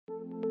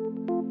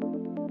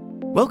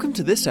Welcome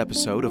to this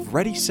episode of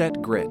Ready,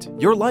 Set, Grit,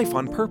 Your Life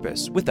on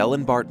Purpose with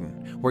Ellen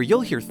Barton, where you'll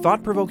hear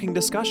thought-provoking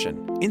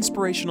discussion,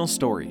 inspirational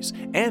stories,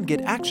 and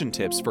get action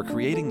tips for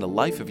creating the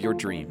life of your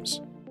dreams.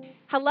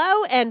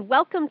 Hello and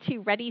welcome to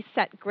Ready,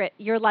 Set, Grit,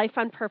 Your Life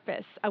on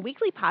Purpose, a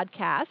weekly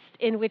podcast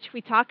in which we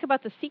talk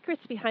about the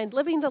secrets behind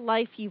living the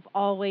life you've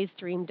always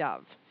dreamed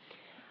of.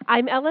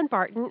 I'm Ellen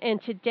Barton,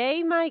 and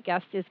today my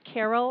guest is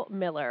Carol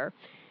Miller,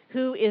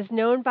 who is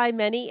known by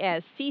many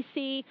as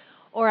Cece,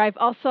 or I've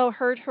also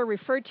heard her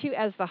referred to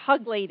as the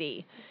Hug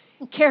Lady.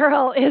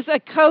 Carol is a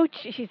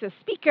coach, she's a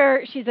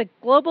speaker, she's a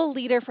global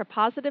leader for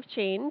positive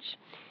change.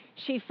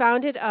 She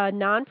founded a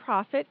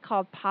nonprofit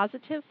called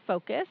Positive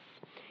Focus,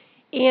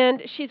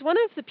 and she's one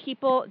of the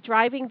people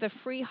driving the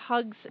Free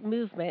Hugs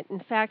movement. In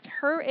fact,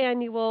 her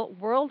annual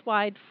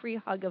worldwide Free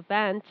Hug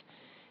event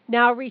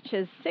now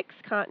reaches 6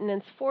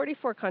 continents,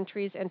 44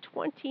 countries, and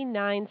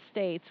 29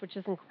 states, which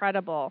is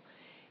incredible.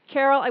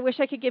 Carol, I wish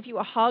I could give you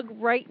a hug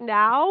right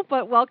now,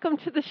 but welcome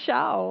to the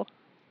show.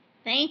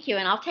 Thank you,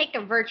 and I'll take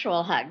a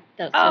virtual hug.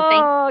 So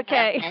thank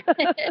you.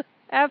 Okay.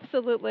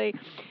 Absolutely.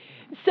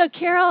 So,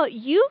 Carol,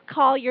 you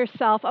call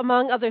yourself,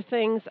 among other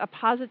things, a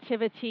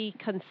positivity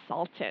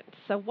consultant.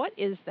 So what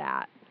is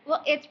that?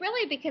 Well, it's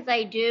really because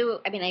I do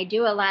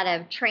a lot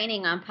of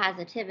training on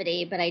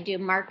positivity, but I do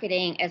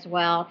marketing as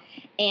well.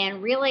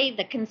 And really,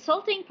 the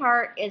consulting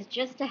part is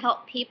just to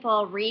help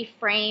people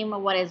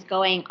reframe what is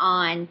going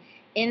on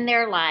in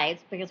their lives,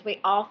 because we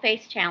all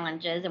face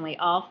challenges and we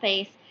all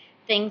face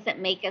things that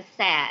make us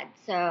sad.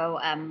 So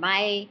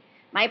my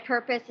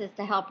purpose is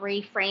to help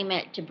reframe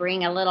it, to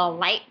bring a little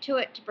light to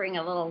it, to bring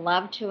a little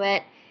love to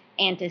it,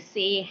 and to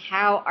see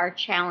how our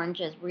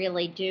challenges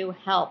really do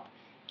help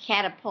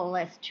catapult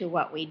us to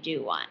what we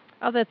do want.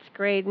 Oh, that's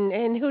great.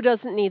 And who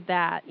doesn't need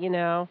that,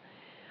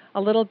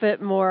 A little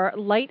bit more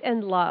light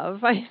and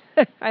love.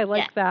 I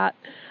like that.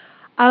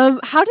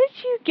 How did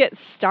you get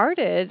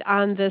started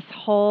on this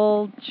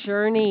whole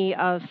journey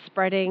of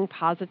spreading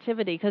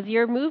positivity? Because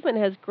your movement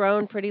has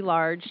grown pretty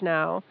large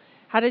now.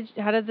 How did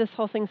this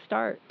whole thing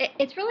start?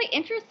 It's really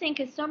interesting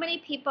because so many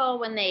people,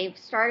 when they've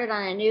started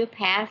on a new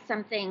path,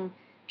 something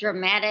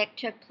dramatic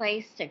took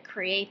place to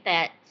create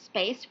that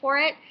space for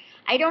it.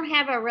 I don't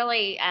have a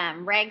really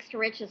rags to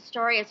riches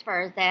story as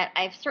far as that.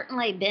 I've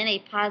certainly been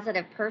a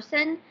positive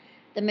person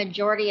the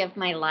majority of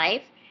my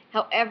life.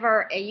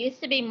 However, I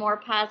used to be more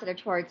positive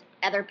towards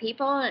other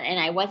people, and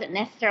I wasn't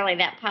necessarily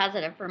that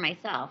positive for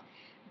myself.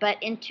 But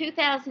in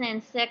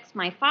 2006,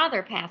 my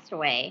father passed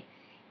away,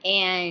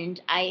 and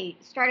I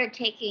started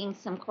taking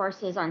some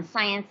courses on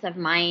science of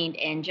mind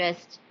and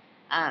just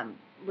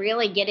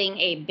really getting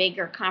a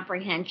bigger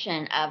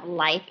comprehension of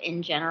life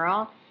in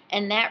general.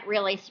 And that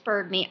really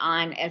spurred me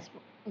on as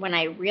when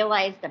I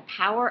realized the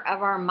power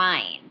of our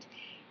mind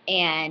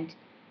and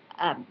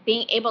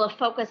being able to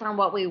focus on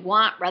what we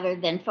want rather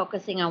than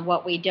focusing on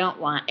what we don't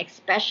want,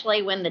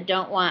 especially when the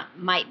don't want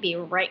might be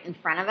right in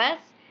front of us.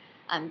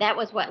 That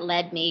was what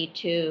led me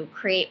to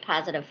create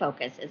Positive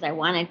Focus, is I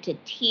wanted to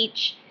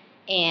teach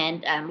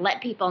and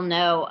let people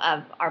know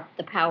of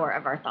the power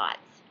of our thoughts.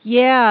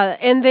 Yeah,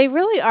 and they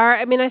really are.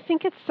 I mean, I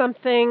think it's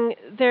something,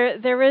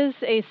 there is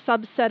a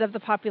subset of the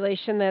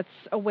population that's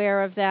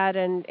aware of that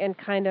and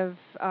kind of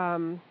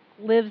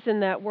lives in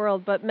that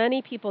world, but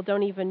many people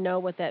don't even know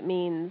what that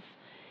means.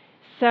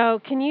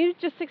 So can you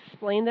just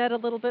explain that a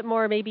little bit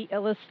more, maybe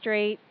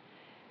illustrate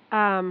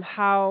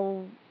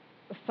how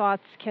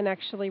thoughts can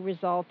actually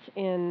result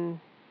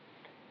in,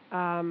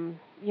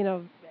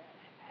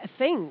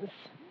 things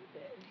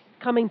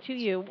coming to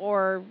you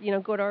or,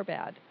 good or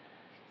bad?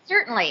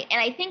 Certainly.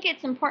 And I think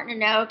it's important to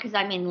know because,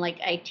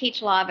 I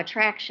teach law of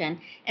attraction,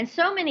 and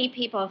so many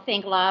people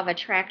think law of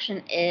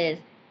attraction is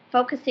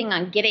focusing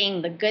on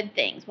getting the good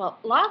things. Well,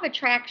 law of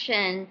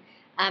attraction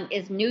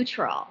is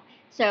neutral.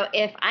 So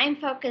if I'm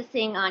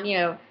focusing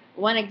on,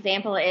 one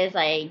example is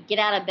I get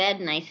out of bed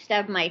and I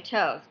stub my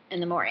toe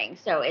in the morning.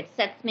 So it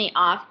sets me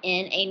off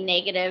in a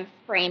negative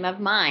frame of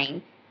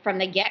mind from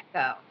the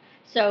get-go.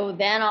 So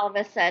then all of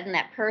a sudden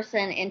that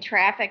person in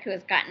traffic who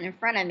has gotten in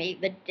front of me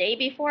the day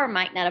before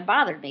might not have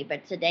bothered me.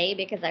 But today,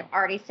 because I've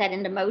already set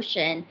into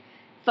motion,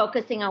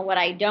 focusing on what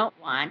I don't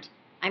want,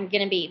 I'm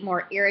going to be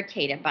more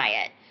irritated by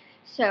it.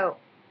 So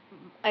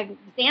an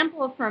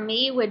example for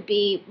me would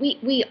be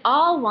we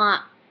all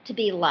want to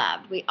be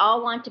loved. We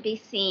all want to be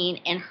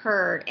seen and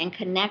heard and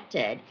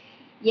connected.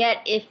 Yet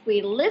if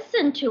we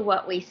listen to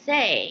what we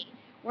say,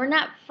 we're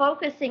not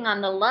focusing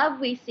on the love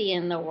we see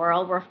in the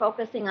world. We're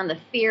focusing on the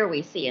fear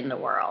we see in the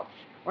world.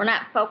 We're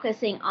not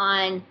focusing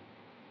on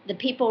the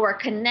people we're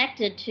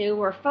connected to.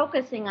 We're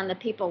focusing on the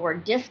people we're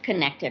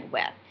disconnected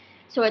with.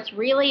 So it's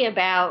really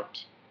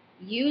about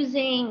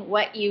using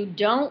what you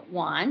don't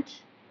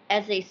want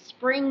as a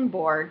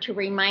springboard to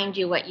remind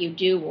you what you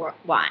do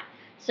want.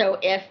 So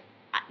if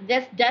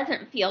this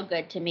doesn't feel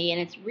good to me,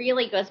 and it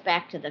really goes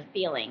back to the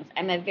feelings.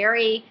 I'm a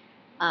very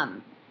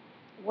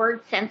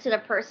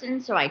word-sensitive person,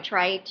 so I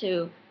try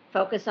to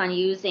focus on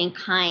using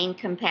kind,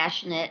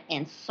 compassionate,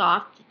 and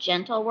soft,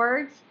 gentle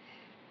words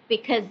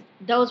because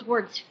those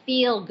words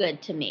feel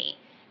good to me.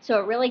 So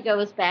it really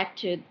goes back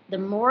to the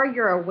more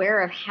you're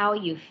aware of how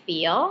you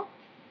feel,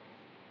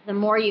 the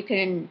more you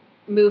can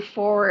move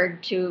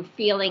forward to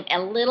feeling a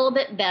little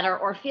bit better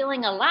or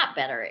feeling a lot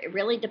better. It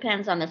really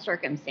depends on the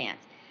circumstance.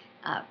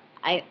 Uh,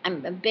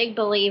 I'm a big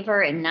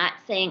believer in not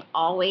saying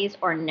always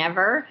or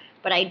never,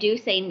 but I do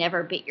say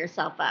never beat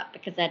yourself up,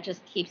 because that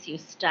just keeps you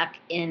stuck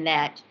in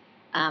that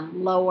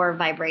lower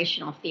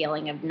vibrational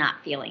feeling of not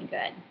feeling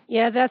good.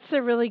 Yeah, that's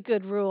a really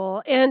good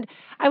rule. And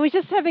I was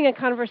just having a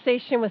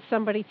conversation with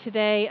somebody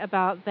today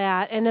about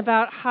that and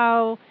about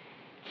how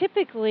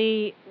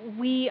typically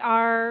we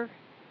are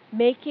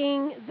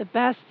making the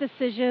best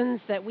decisions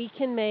that we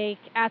can make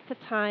at the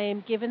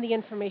time given the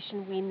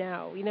information we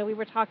know. We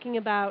were talking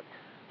about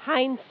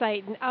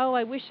hindsight and, oh,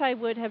 I wish I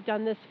would have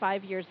done this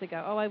 5 years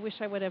ago. Oh, I wish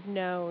I would have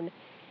known.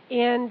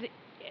 And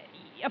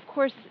of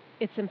course,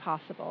 it's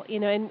impossible,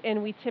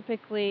 and we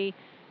typically,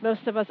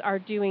 most of us are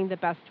doing the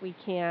best we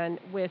can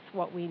with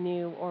what we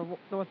knew or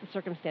what the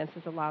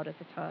circumstances allowed at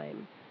the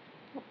time.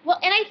 Well,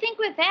 and I think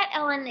with that,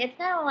 Ellen, it's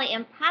not only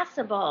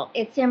impossible,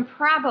 it's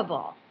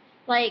improbable.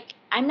 Like,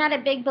 I'm not a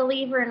big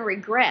believer in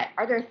regret.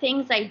 Are there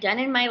things I've done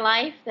in my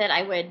life that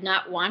I would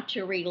not want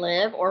to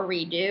relive or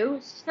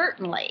redo?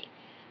 Certainly.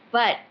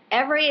 But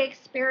every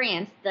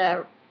experience,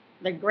 the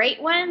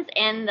great ones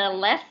and the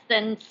less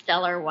than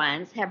stellar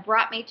ones, have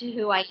brought me to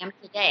who I am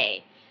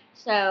today.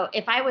 So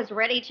if I was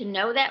ready to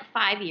know that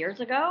 5 years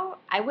ago,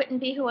 I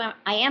wouldn't be who I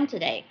am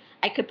today.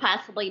 I could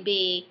possibly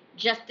be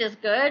just as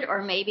good,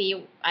 or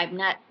maybe I'm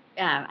not.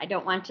 I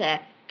don't want to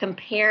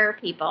compare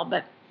people,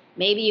 but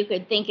maybe you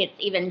could think it's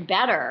even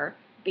better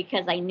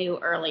because I knew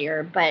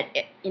earlier. But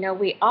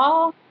we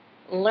all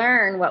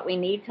learn what we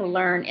need to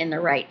learn in the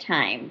right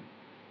time.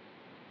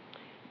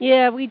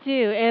 Yeah, we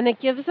do. And it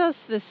gives us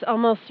this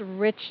almost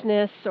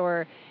richness,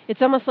 or it's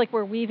almost like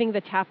we're weaving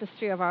the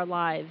tapestry of our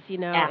lives,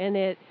 Yeah. and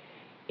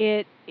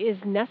it is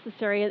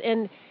necessary.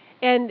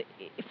 And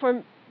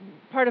for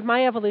part of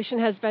my evolution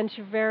has been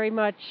to very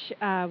much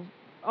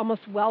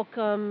almost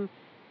welcome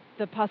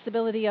the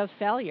possibility of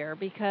failure,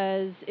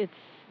 because it's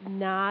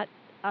not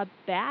a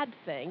bad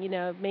thing.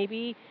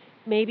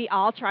 Maybe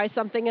I'll try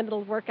something and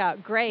it'll work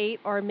out great,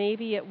 or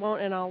maybe it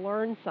won't and I'll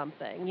learn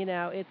something.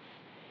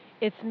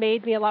 It's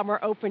made me a lot more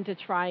open to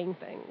trying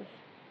things.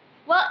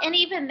 Well, and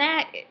even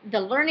that, the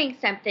learning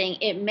something,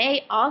 it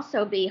may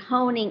also be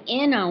honing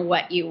in on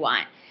what you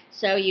want.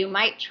 So you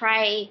might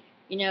try,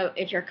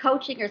 if you're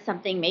coaching or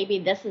something, maybe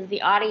this is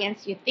the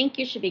audience you think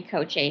you should be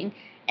coaching.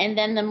 And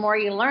then the more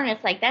you learn,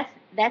 it's like,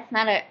 that's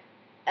not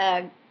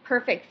a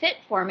perfect fit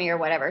for me or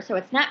whatever. So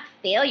it's not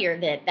failure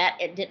that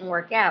it didn't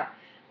work out.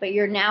 But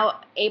you're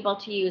now able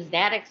to use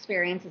that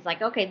experience as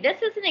like, okay,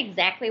 this isn't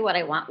exactly what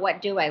I want.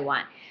 What do I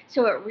want?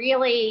 So it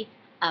really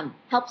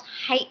helps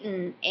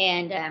heighten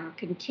and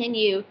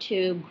continue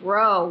to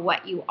grow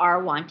what you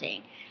are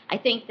wanting. I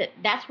think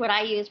that's what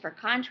I use for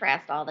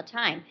contrast all the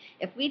time.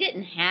 If we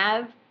didn't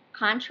have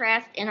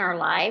contrast in our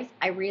lives,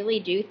 I really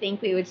do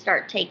think we would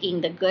start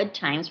taking the good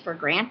times for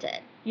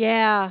granted.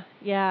 Yeah,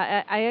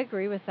 I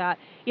agree with that.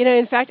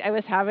 In fact, I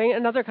was having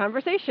another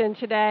conversation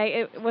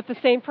today with the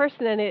same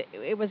person, and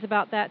it was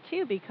about that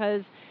too,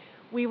 because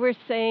we were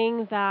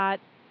saying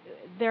that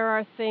there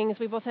are things,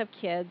 we both have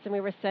kids, and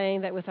we were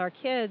saying that with our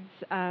kids,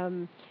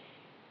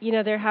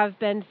 there have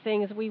been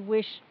things we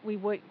wish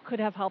could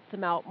have helped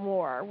them out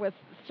more with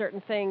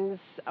certain things,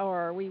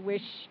 or we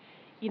wish,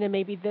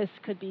 maybe this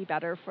could be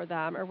better for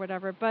them or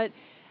whatever. But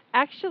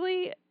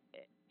actually,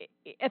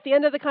 at the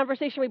end of the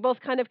conversation, we both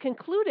kind of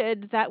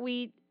concluded that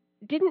we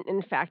didn't,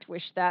 in fact,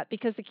 wish that,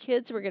 because the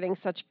kids were getting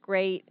such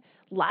great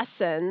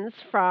lessons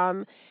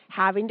from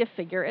having to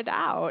figure it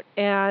out.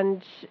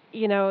 And,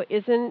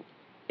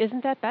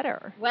 isn't that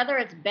better? Whether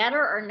it's better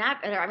or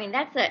not better, I mean,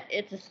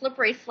 it's a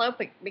slippery slope,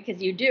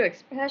 because you do,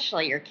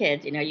 especially your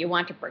kids, you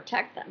want to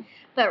protect them.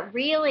 But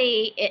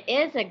really, it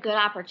is a good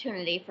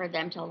opportunity for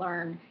them to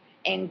learn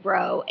and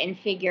grow and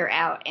figure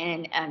out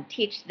and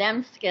teach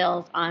them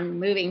skills on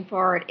moving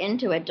forward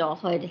into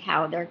adulthood,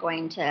 how they're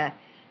going to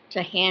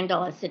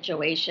handle a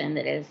situation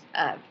that is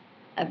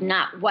of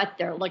not what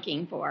they're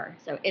looking for.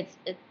 So it's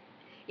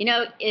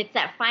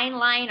that fine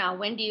line on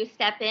when do you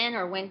step in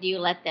or when do you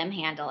let them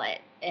handle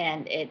it,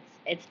 and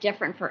it's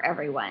different for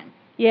everyone.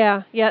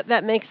 Yeah,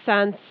 that makes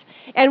sense.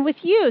 And with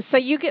you, so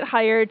you get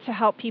hired to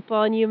help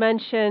people, and you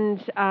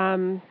mentioned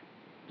some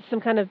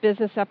kind of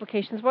business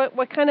applications.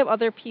 What kind of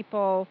other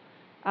people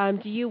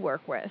do you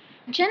work with?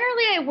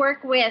 Generally, I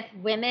work with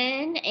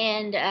women,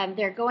 and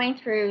they're going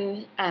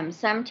through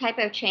some type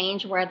of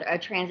change, whether a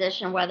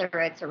transition, whether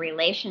it's a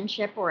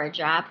relationship or a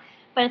job.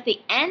 But at the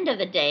end of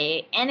the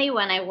day,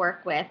 anyone I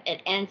work with,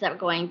 it ends up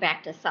going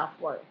back to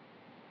self-worth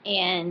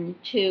and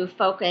to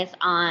focus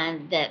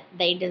on that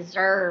they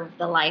deserve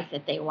the life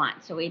that they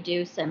want. So we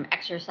do some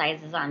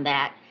exercises on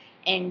that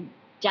and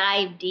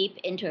dive deep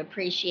into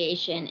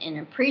appreciation and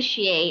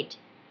appreciate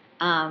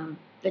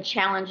the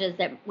challenges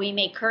that we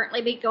may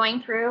currently be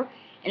going through.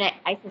 And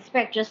I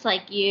suspect, just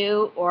like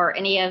you or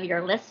any of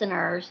your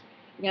listeners,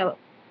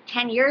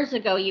 10 years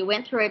ago you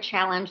went through a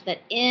challenge that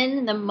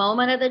in the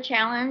moment of the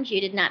challenge you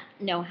did not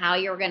know how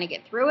you were going to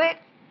get through it,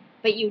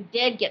 but you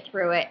did get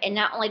through it. And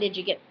not only did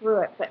you get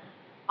through it, but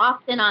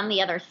often on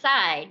the other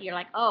side, you're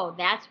like, oh,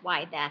 that's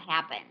why that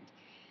happened.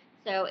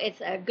 So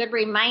it's a good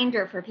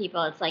reminder for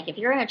people. It's like if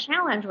you're in a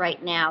challenge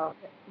right now,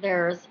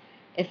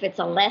 if it's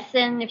a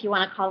lesson, if you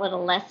want to call it a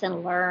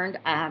lesson learned,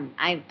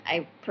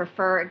 I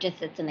prefer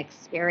just it's an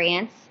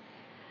experience,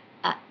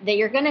 that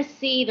you're going to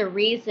see the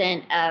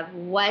reason of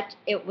what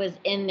it was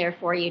in there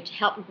for you to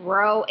help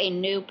grow a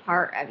new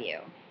part of you.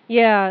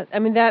 Yeah, I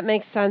mean that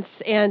makes sense,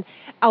 and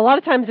a lot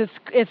of times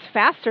it's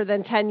faster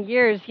than 10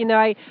 years.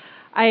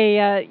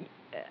 I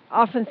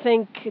often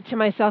think to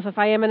myself, if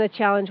I am in a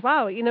challenge,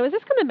 wow, is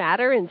this going to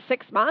matter in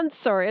 6 months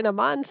or in a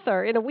month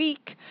or in a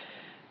week?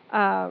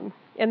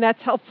 And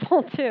that's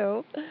helpful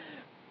too.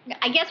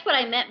 I guess what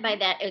I meant by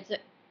that is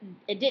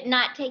it did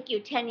not take you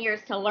 10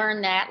 years to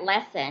learn that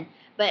lesson,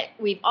 but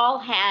we've all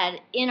had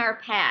in our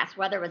past,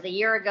 whether it was a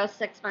year ago,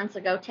 6 months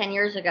ago, 10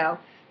 years ago,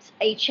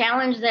 a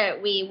challenge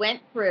that we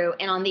went through,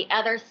 and on the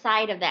other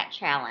side of that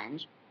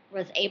challenge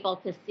was able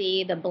to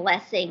see the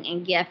blessing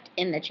and gift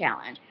in the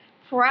challenge.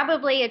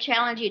 Probably a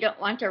challenge you don't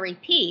want to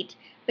repeat,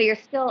 but you're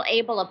still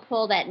able to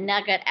pull that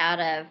nugget out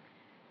of.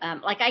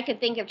 Like I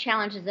could think of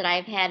challenges that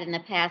I've had in the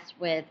past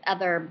with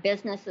other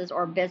businesses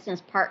or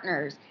business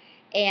partners,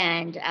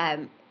 and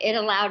it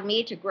allowed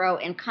me to grow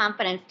in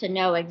confidence to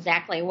know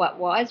exactly what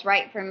was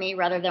right for me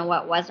rather than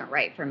what wasn't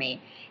right for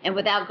me. And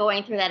without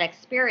going through that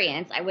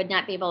experience, I would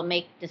not be able to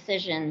make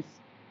decisions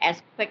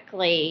as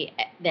quickly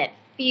that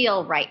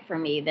feel right for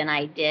me than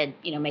I did,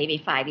 maybe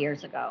 5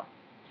 years ago.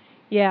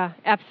 Yeah,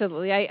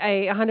 absolutely.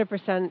 I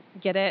 100%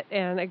 get it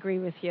and agree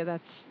with you.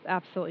 That's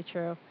absolutely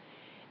true.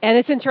 And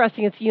it's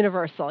interesting, it's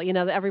universal,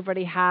 that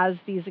everybody has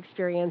these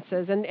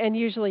experiences and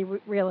usually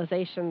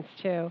realizations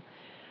too.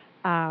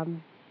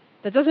 Um,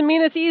 that doesn't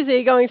mean it's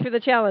easy going through the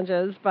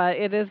challenges, but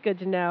it is good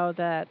to know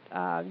that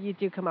you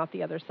do come out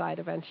the other side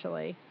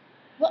eventually.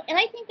 Well, and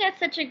I think that's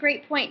such a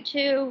great point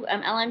too,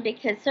 Ellen,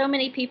 because so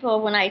many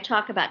people, when I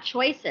talk about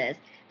choices,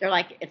 they're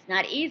like, it's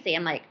not easy.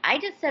 I'm like, I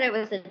just said it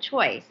was a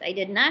choice. I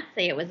did not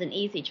say it was an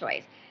easy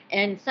choice.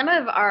 And some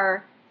of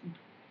our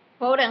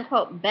quote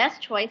unquote best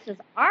choices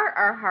are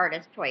our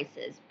hardest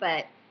choices,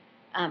 but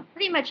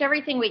pretty much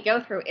everything we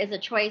go through is a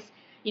choice.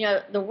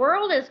 The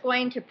world is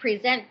going to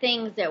present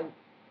things that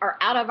are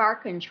out of our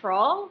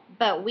control,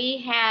 but we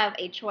have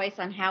a choice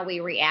on how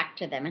we react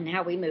to them and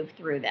how we move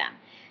through them.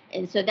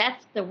 And so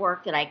that's the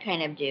work that I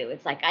kind of do.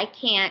 It's like I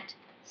can't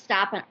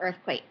stop an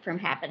earthquake from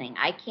happening.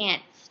 I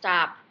can't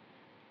stop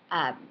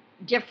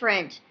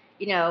different,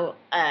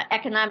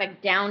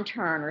 economic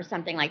downturn or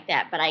something like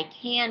that. But I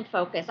can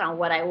focus on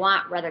what I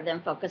want rather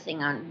than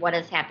focusing on what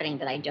is happening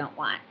that I don't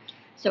want.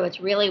 So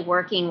it's really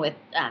working with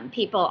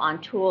people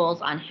on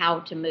tools on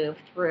how to move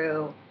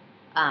through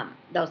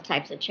those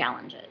types of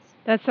challenges.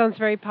 That sounds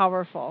very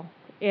powerful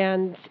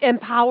and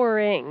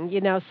empowering,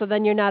 so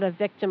then you're not a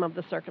victim of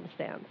the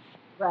circumstance.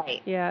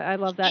 Right. Yeah, I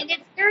love that. And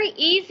it's very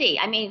easy.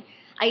 I mean,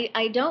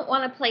 I don't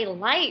want to play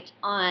light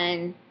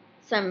on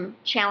some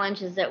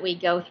challenges that we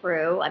go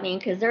through. I mean,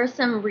 because there's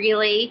some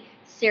really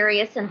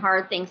serious and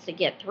hard things to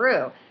get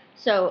through.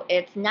 So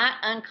it's not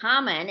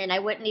uncommon, and I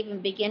wouldn't even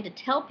begin to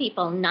tell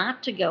people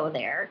not to go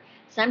there.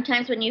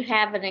 Sometimes when you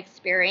have an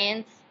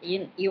experience,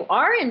 you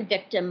are in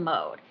victim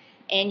mode,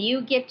 and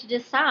you get to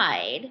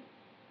decide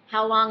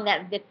how long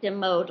that victim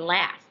mode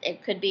lasts.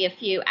 It could be a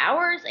few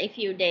hours, a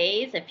few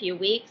days, a few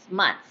weeks,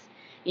 months,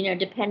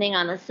 depending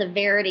on the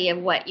severity of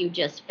what you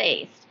just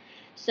faced.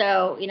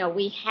 So,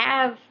 we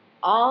have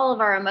all of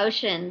our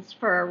emotions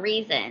for a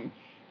reason.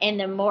 And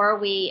the more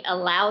we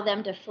allow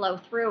them to flow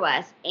through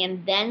us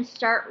and then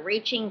start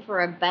reaching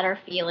for a better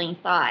feeling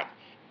thought.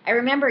 I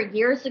remember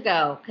years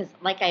ago, because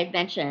like I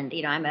mentioned,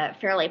 I'm a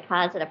fairly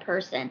positive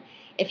person.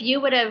 If you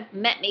would have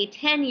met me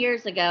 10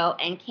 years ago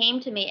and came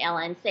to me,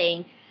 Ellen,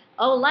 saying,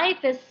 oh,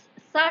 life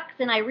sucks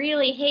and I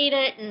really hate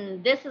it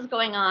and this is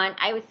going on,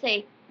 I would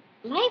say,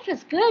 life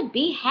is good,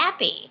 be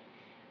happy.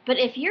 But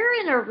if you're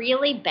in a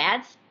really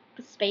bad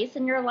space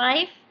in your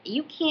life,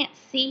 you can't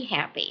see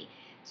happy.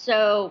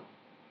 So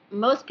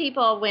most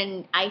people,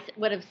 when I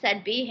would have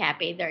said be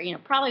happy, they're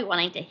probably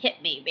wanting to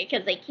hit me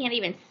because they can't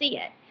even see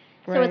it.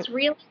 Right. So it's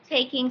really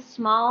taking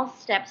small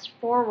steps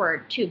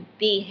forward to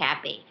be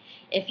happy.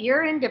 If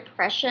you're in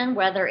depression,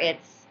 whether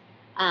it's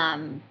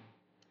a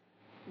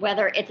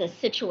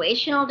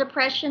situational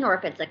depression or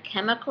if it's a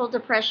chemical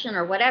depression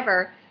or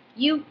whatever,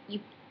 you're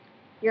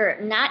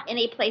not in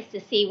a place to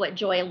see what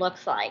joy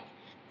looks like.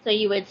 So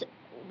you would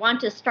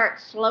want to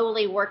start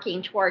slowly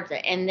working towards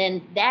it. And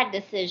then that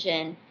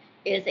decision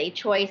is a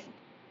choice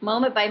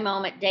moment by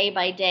moment, day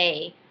by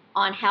day,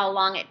 on how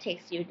long it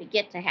takes you to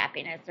get to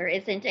happiness. There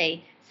isn't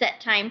a set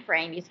time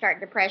frame. You start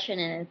depression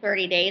and in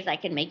 30 days I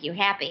can make you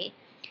happy.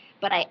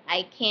 But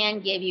I can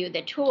give you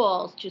the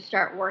tools to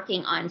start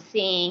working on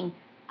seeing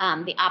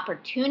the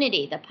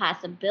opportunity, the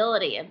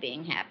possibility of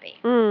being happy.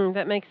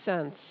 That makes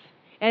sense.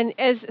 And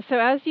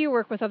as you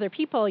work with other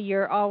people,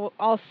 you're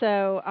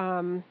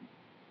also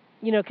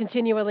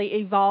continually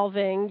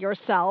evolving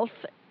yourself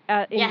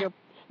in Yes.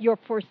 your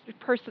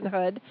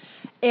personhood.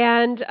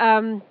 And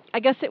I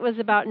guess it was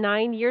about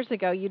 9 years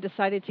ago you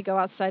decided to go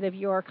outside of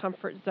your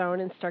comfort zone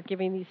and start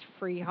giving these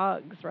free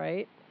hugs,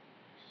 right?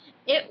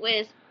 It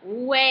was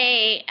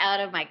way out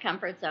of my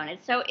comfort zone.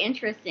 It's so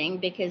interesting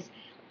because,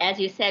 as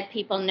you said,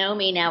 people know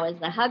me now as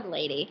the hug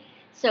lady.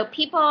 So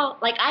people,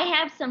 like, I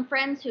have some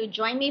friends who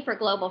join me for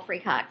Global Free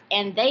Hugs,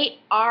 and they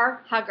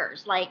are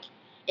huggers. Like,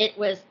 it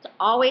was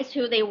always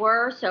who they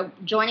were. So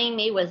joining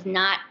me was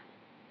not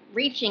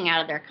reaching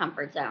out of their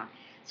comfort zone.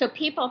 So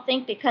people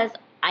think because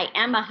I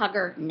am a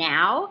hugger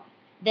now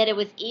that it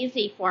was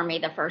easy for me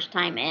the first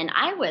time in.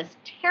 I was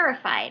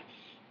terrified.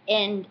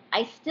 And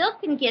I still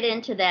can get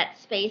into that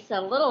space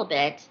a little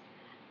bit.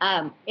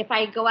 If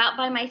I go out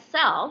by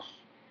myself,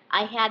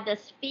 I had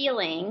this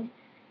feeling,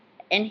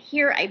 and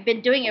here I've been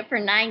doing it for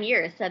 9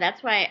 years. So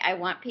that's why I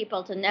want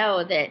people to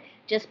know that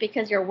just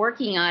because you're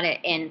working on it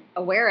and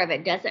aware of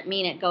it doesn't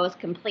mean it goes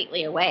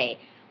completely away.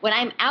 When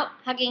I'm out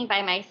hugging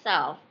by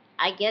myself,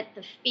 I get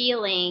the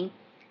feeling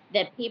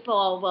that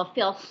people will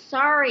feel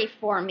sorry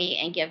for me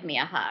and give me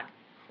a hug.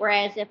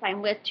 Whereas if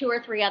I'm with two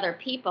or three other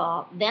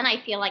people, then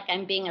I feel like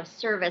I'm being of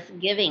service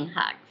giving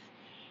hugs.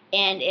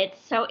 And it's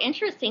so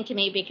interesting to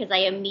me because I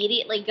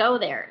immediately go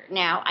there.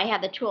 Now, I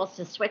have the tools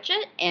to switch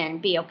it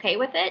and be okay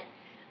with it,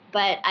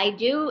 but I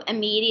do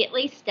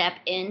immediately step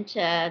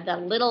into the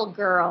little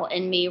girl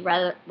in me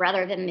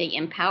rather than the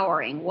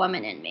empowering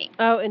woman in me.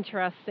 Oh,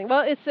 interesting.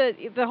 Well,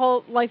 the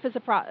whole life is a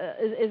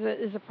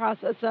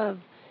process of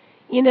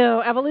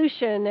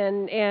evolution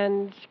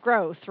and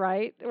growth,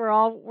 right? We're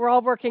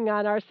all working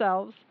on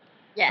ourselves.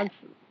 Yes.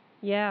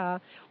 Yeah.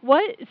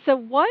 So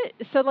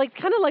like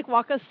kind of like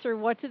walk us through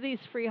what do these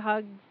free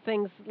hug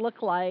things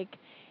look like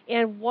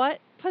and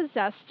what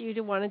possessed you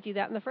to want to do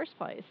that in the first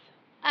place?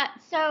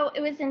 So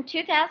it was in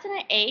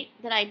 2008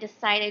 that I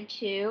decided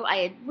to. I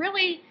had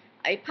really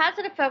a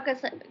Positive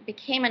Focus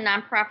became a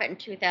nonprofit in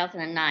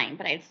 2009,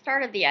 but I had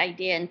started the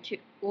idea in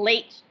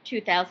late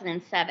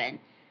 2007,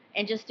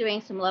 and just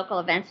doing some local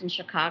events in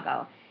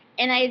Chicago.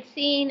 And I had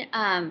seen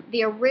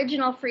the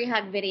original free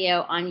hug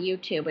video on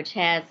YouTube, which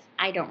has,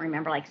 I don't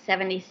remember, like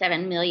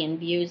 77 million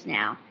views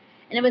now,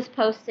 and it was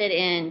posted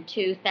in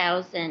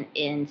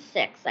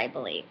 2006, I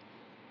believe.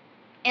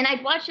 And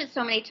I'd watched it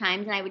so many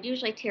times, and I would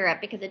usually tear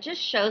up because it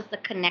just shows the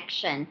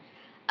connection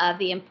of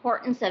the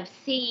importance of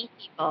seeing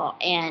people.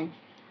 And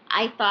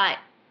I thought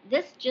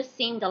this just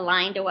seemed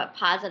aligned to what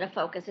Positive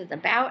Focus is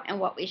about and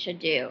what we should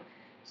do.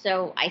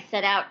 So I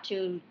set out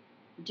to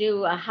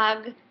do a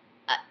hug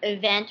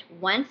event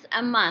once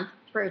a month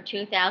through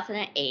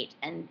 2008,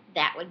 and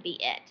that would be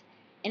it.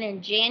 And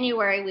in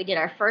January, we did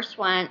our first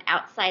one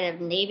outside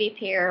of Navy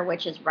Pier,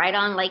 which is right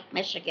on Lake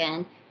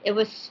Michigan. It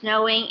was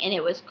snowing and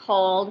it was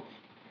cold.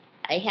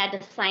 I had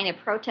to sign a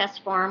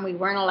protest form. We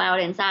weren't allowed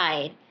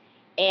inside.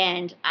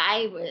 And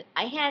I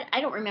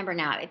don't remember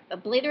now. I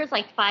believe there was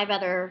like five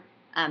other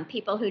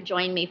people who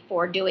joined me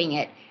for doing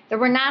it. There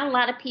were not a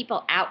lot of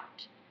people out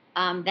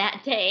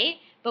that day,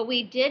 but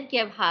we did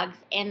give hugs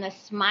and the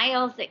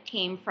smiles that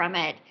came from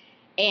it.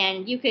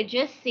 And you could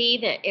just see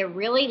that it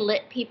really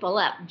lit people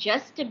up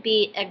just to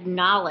be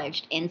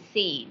acknowledged and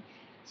seen.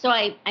 So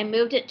I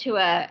moved it to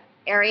a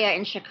area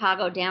in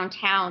Chicago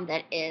downtown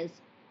that is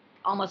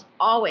almost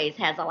always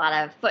has a lot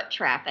of foot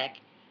traffic.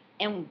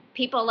 And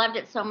people loved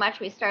it so much,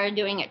 we started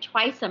doing it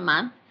twice a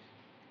month.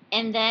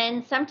 And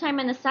then sometime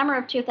in the summer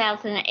of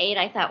 2008,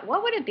 I thought,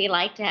 what would it be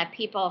like to have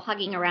people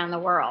hugging around the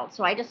world?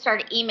 So I just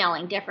started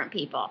emailing different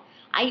people.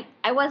 I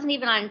wasn't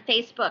even on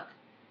Facebook.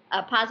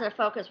 Positive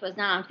Focus was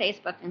not on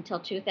Facebook until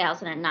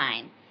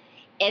 2009.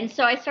 And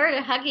so I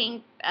started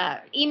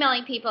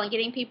emailing people and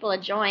getting people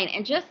to join.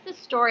 And just the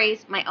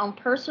stories, my own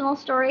personal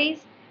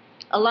stories,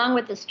 along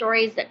with the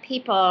stories that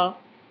people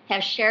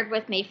have shared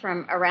with me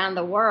from around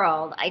the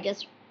world,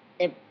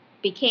 it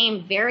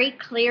became very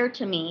clear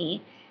to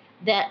me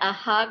that a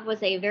hug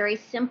was a very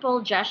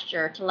simple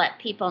gesture to let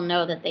people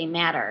know that they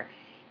matter.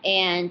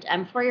 And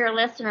for your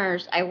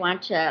listeners, I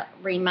want to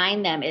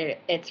remind them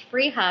it's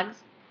free hugs.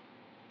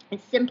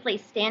 It's simply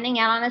standing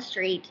out on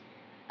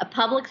a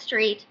public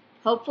street,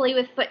 hopefully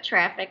with foot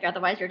traffic,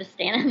 otherwise you're just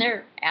standing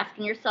there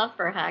asking yourself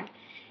for a hug.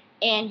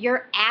 And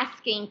you're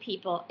asking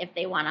people if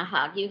they want a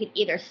hug. You can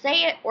either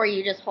say it or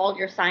you just hold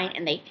your sign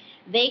and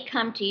they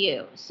come to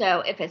you.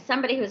 So if it's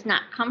somebody who's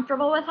not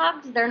comfortable with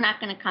hugs, they're not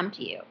going to come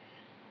to you.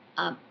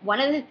 One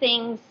of the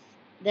things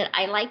that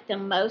I like the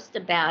most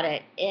about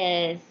it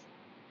is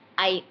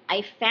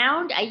I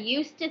found I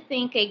used to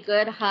think a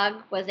good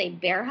hug was a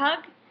bear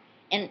hug,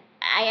 and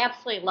I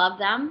absolutely love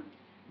them.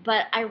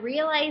 But I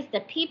realized the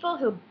people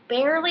who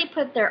barely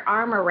put their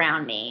arm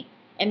around me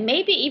and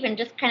maybe even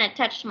just kind of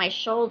touched my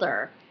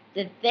shoulder,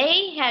 that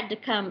they had to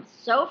come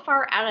so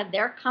far out of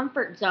their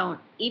comfort zone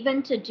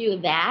even to do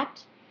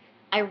that,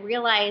 I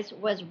realized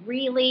was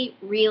really,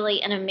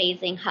 really an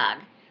amazing hug.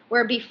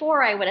 Where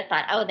before I would have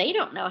thought, oh, they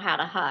don't know how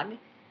to hug.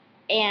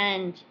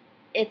 And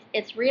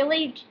it's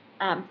really,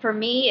 for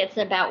me, it's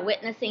about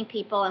witnessing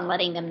people and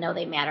letting them know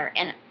they matter.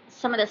 And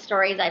some of the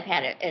stories I've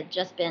had, it's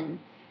just been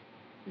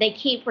they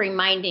keep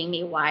reminding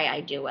me why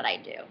I do what I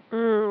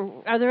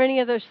do. Are there any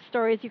other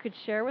stories you could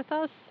share with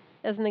us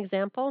as an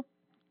example?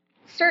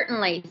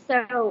 Certainly.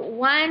 So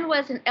one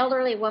was an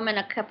elderly woman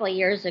a couple of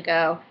years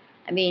ago.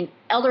 I mean,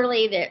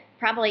 elderly that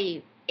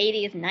probably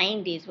 80s,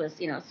 90s was,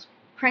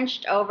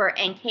 crunched over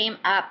and came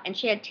up and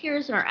she had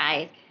tears in her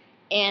eyes.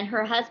 And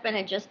her husband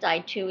had just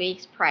died 2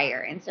 weeks prior.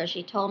 And so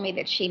she told me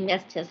that she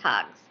missed his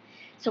hugs.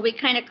 So we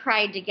kind of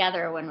cried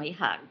together when we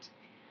hugged.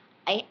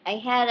 I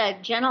had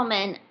a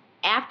gentleman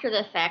after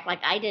the fact, like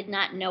I did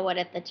not know it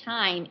at the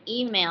time,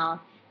 email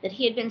that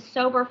he had been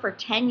sober for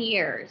 10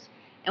 years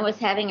and was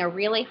having a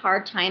really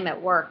hard time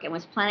at work and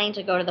was planning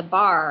to go to the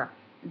bar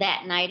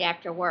that night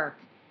after work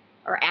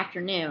or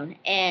afternoon.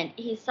 And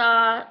he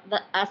saw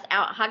us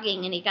out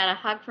hugging and he got a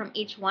hug from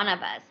each one of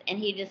us and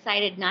he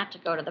decided not to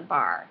go to the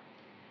bar.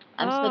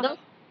 Oh.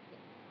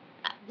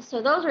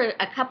 So those are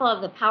a couple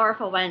of the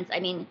powerful ones. I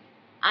mean,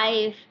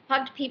 I've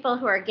hugged people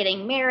who are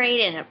getting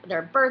married and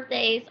their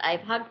birthdays.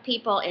 I've hugged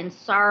people in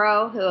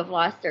sorrow who have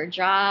lost their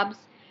jobs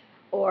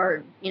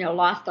or,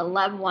 lost a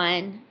loved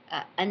one.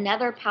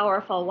 Another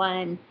powerful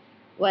one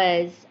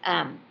was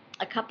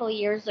a couple of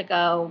years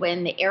ago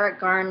when the Eric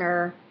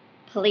Garner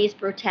police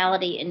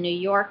brutality in New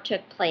York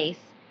took place.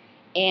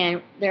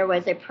 And there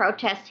was a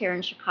protest here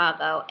in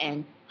Chicago,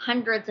 and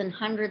hundreds and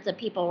hundreds of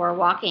people were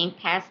walking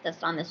past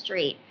us on the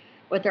street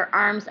with their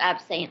arms up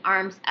saying,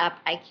 "Arms up,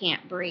 I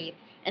can't breathe."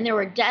 And there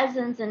were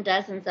dozens and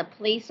dozens of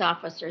police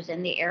officers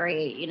in the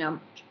area,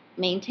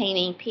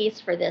 maintaining peace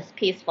for this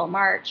peaceful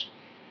march.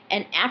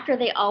 And after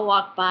they all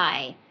walked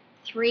by,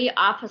 3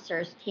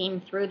 officers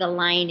came through the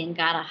line and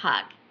got a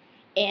hug.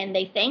 And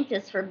they thanked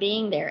us for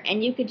being there.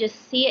 And you could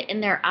just see it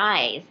in their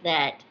eyes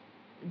that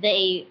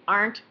they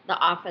aren't the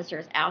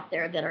officers out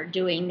there that are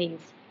doing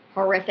these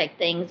horrific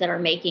things that are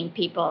making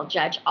people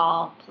judge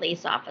all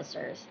police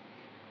officers.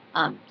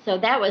 So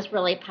that was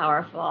really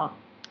powerful.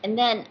 And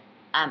then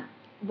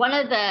one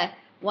of the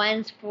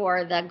ones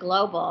for the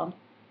global,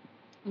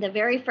 the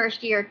very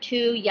first year,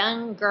 2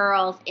 young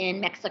girls in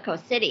Mexico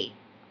City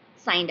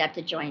signed up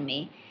to join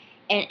me.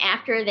 And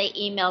after they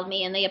emailed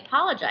me and they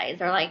apologized,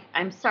 they're like,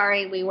 "I'm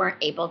sorry we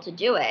weren't able to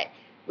do it.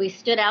 We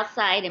stood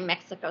outside in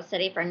Mexico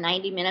City for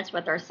 90 minutes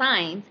with our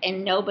signs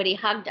and nobody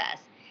hugged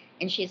us."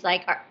 And she's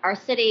like, our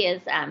city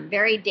is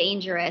very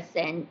dangerous.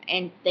 And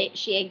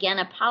she again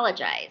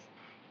apologized.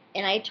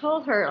 And I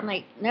told her, I'm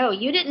like, "No,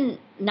 you didn't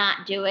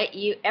not do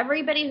it.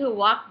 Everybody who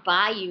walked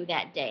by you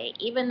that day,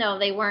 even though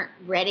they weren't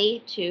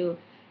ready to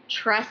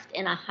trust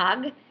in a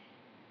hug,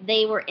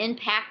 they were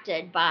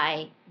impacted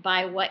by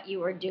what you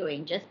were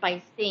doing just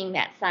by seeing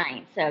that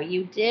sign. So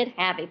you did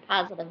have a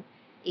positive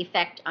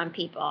effect on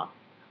people."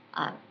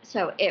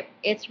 So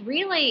it's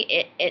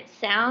really, it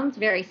sounds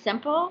very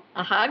simple,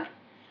 a hug,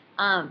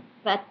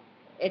 but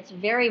it's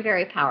very,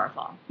 very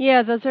powerful.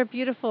 Yeah, those are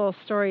beautiful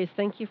stories.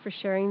 Thank you for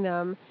sharing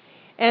them.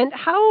 And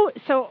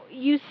so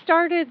you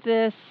started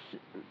this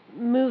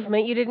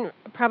movement. You didn't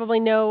probably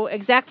know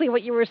exactly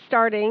what you were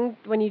starting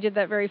when you did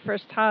that very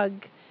first hug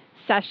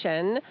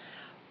session,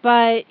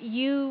 but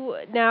you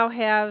now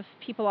have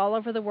people all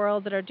over the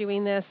world that are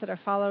doing this, that are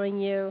following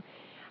you.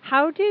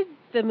 How did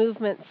the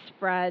movement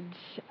spread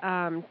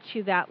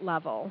to that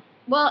level?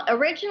 Well,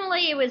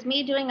 originally it was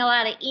me doing a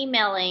lot of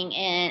emailing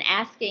and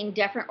asking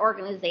different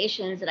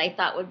organizations that I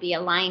thought would be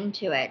aligned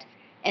to it.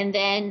 And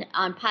then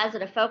on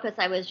Positive Focus,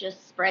 I was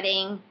just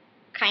spreading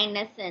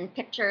kindness and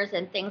pictures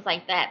and things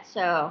like that.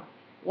 So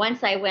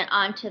once I went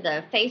on to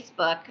the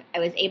Facebook, I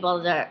was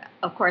able to,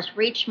 of course,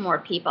 reach more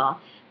people.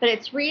 But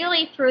it's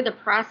really through the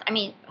process. I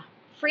mean,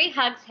 Free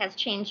Hugs has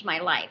changed my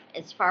life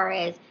as far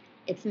as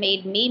it's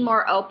made me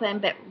more open.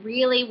 But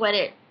really what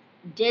it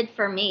did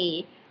for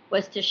me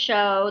was to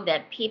show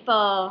that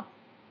people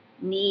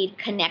need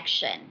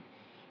connection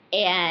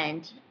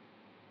and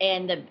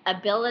the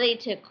ability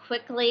to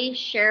quickly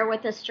share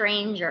with a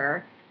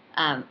stranger,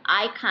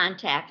 eye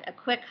contact, a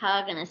quick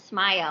hug, and a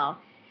smile.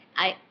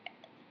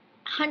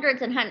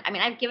 Hundreds and hundreds. I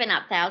mean, I've given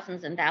out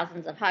thousands and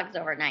thousands of hugs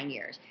over 9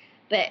 years,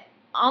 but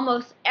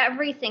almost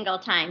every single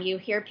time you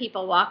hear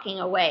people walking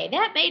away,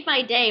 "That made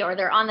my day," or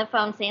they're on the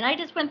phone saying, "I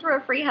just went through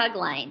a free hug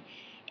line."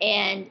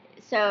 And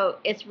so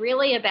it's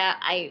really about,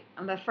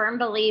 I'm a firm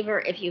believer,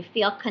 if you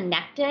feel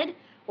connected,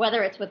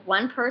 whether it's with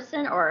one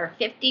person or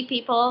 50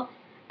 people,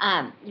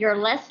 you're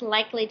less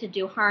likely to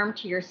do harm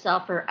to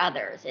yourself or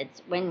others.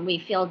 It's when we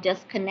feel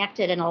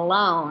disconnected and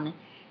alone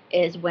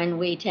is when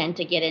we tend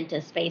to get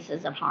into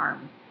spaces of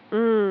harm.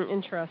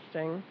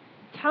 Interesting.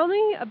 Tell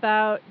me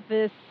about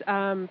this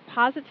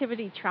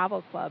Positivity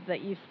Travel Club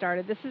that you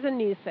started. This is a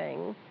new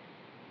thing,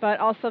 but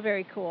also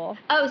very cool.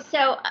 Oh,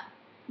 so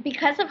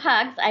because of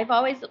hugs,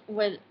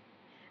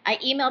 I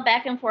email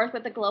back and forth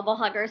with the global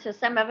huggers. So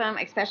some of them,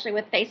 especially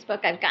with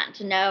Facebook, I've gotten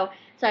to know.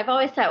 So I've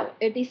always thought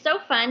it'd be so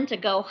fun to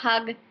go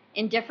hug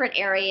in different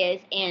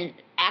areas and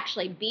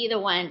actually be the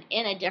one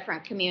in a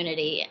different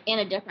community, in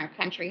a different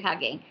country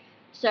hugging.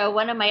 So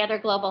one of my other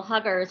global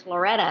huggers,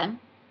 Loretta,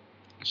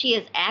 she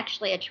is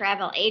actually a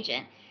travel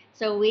agent.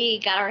 So we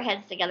got our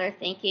heads together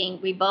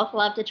thinking we both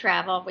love to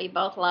travel. We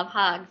both love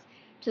hugs.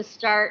 to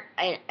start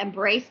an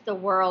Embrace the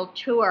World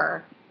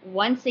tour.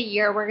 Once a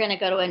year, we're going to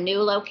go to a new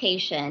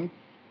location.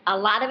 A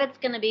lot of it's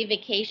going to be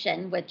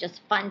vacation with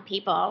just fun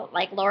people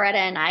like Loretta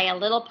and I, a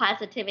little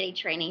positivity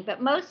training,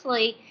 but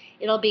mostly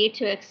it'll be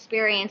to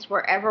experience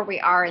wherever we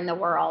are in the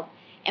world.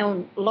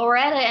 And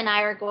Loretta and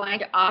I are going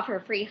to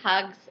offer free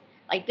hugs.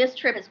 Like this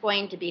trip is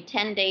going to be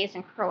 10 days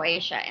in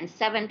Croatia and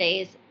 7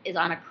 days is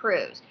on a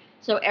cruise.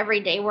 So every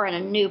day we're in a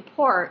new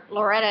port,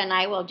 Loretta and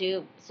I will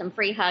do some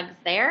free hugs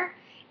there,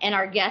 and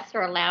our guests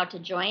are allowed to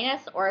join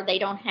us or they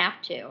don't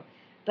have to.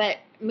 But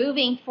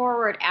moving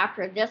forward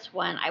after this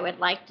one, I would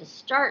like to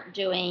start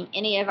doing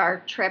any of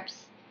our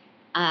trips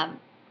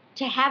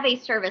to have a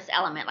service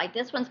element. Like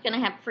this one's going to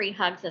have free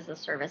hugs as a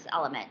service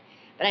element.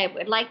 But I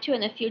would like to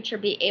in the future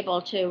be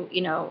able to,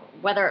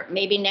 whether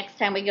maybe next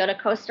time we go to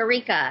Costa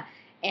Rica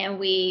and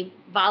we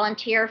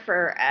volunteer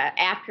for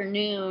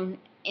afternoon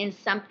in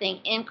something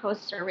in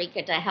Costa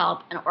Rica to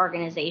help an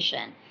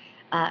organization.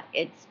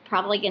 It's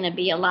probably going to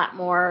be a lot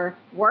more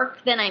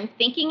work than I'm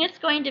thinking it's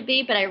going to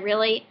be, but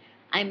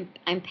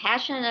I'm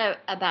passionate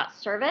about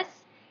service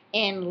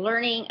and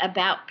learning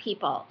about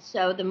people.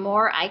 So the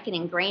more I can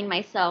ingrain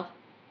myself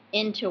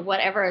into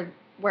wherever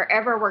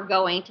we're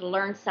going to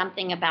learn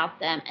something about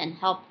them and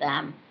help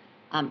them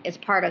is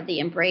part of the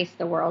Embrace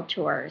the World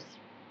tours.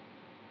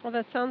 Well,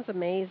 that sounds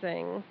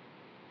amazing.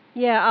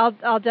 Yeah,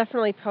 I'll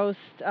definitely post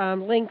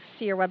links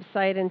to your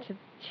website and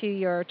to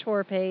your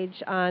tour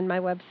page on my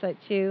website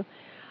too.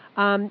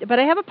 But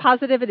I have a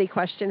positivity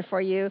question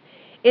for you.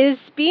 Is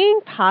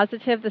being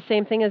positive the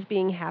same thing as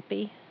being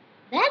happy?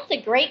 That's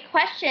a great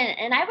question.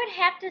 And I would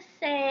have to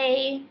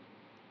say,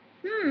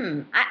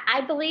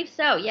 I believe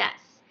so, yes.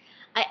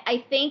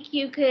 I think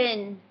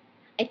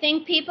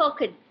people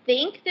could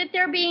think that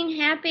they're being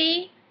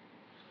happy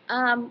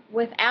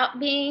without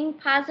being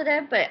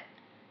positive, but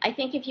I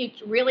think if you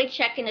really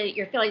check into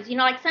your feelings,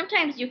 like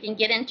sometimes you can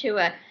get into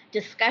a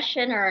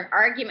discussion or an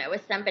argument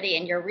with somebody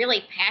and you're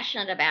really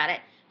passionate about it.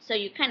 So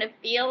you kind of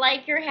feel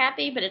like you're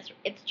happy, but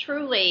it's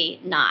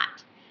truly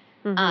not.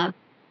 Mm-hmm.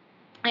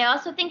 I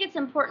also think it's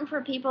important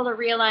for people to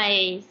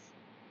realize,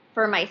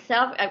 for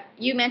myself,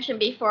 you mentioned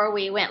before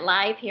we went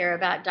live here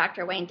about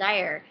Dr. Wayne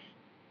Dyer.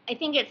 I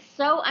think it's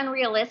so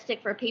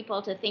unrealistic for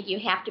people to think you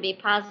have to be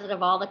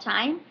positive all the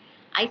time.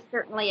 I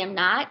certainly am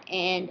not,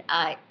 and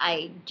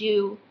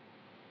I'm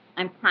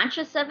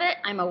conscious of it,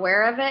 I'm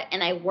aware of it,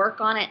 and I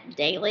work on it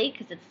daily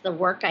because it's the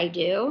work I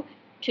do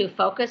to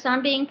focus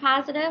on being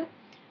positive.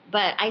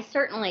 But I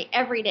certainly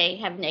every day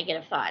have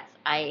negative thoughts.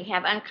 I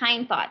have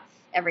unkind thoughts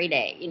every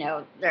day.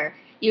 They're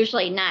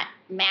usually not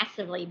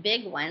massively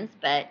big ones,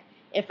 but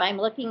if I'm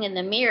looking in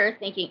the mirror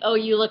thinking, oh,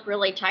 you look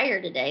really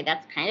tired today,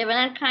 that's kind of an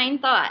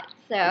unkind thought.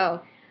 So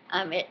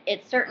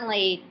it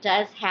certainly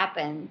does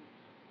happen.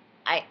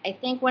 I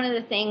think one of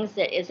the things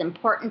that is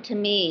important to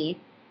me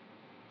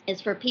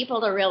is for people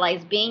to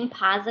realize being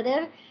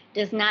positive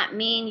does not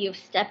mean you've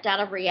stepped out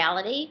of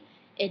reality.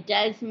 It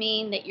does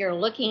mean that you're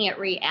looking at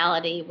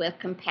reality with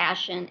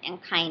compassion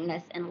and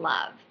kindness and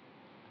love.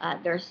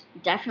 There's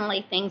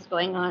definitely things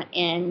going on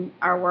in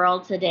our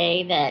world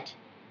today that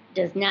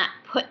does not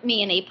put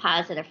me in a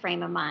positive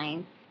frame of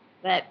mind.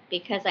 But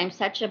because I'm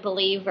such a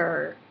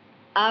believer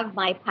of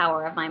my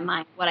power of my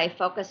mind, what I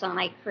focus on,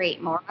 I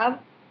create more of.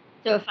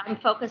 So if I'm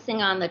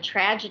focusing on the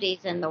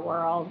tragedies in the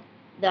world,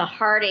 the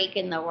heartache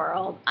in the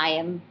world, I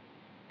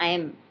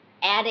am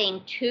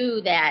adding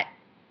to that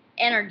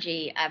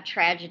energy of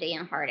tragedy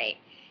and heartache.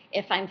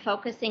 If I'm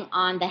focusing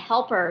on the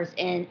helpers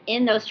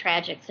in those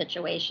tragic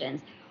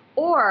situations,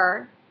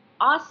 or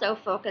also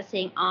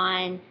focusing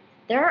on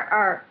there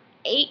are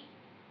 8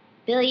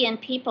 billion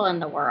people in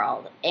the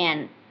world,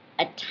 and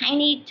a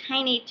tiny,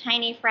 tiny,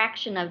 tiny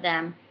fraction of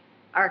them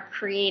are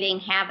creating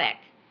havoc.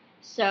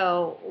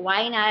 So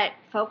why not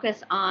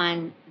focus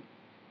on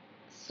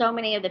so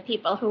many of the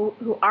people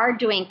who are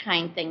doing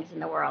kind things in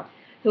the world,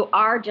 who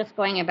are just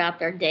going about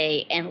their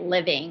day and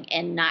living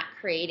and not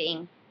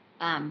creating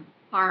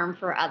harm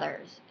for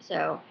others.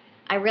 So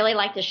I really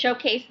like to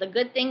showcase the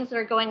good things that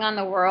are going on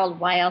in the world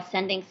while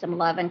sending some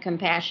love and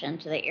compassion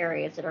to the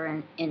areas that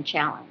are in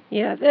challenge.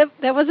 Yeah,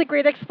 that was a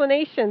great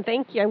explanation.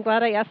 Thank you. I'm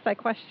glad I asked that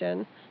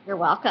question. You're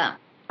welcome.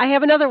 I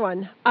have another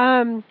one.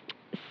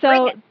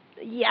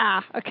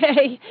 Yeah,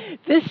 okay.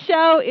 This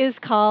show is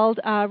called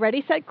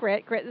Ready, Set,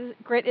 Grit.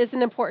 Grit is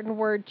an important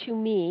word to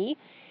me.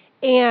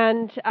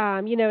 And,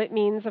 it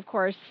means, of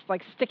course,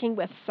 like sticking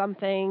with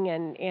something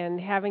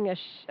and having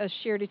a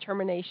sheer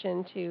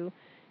determination to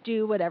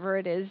do whatever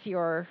it is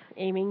you're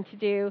aiming to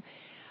do.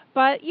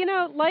 But,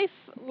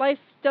 life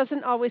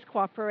doesn't always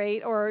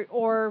cooperate,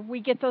 or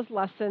we get those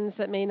lessons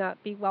that may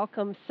not be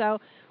welcome.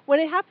 So when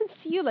it happens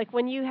to you, like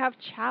when you have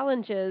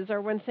challenges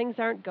or when things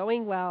aren't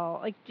going well,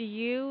 like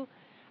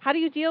how do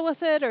you deal with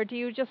it? Or do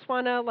you just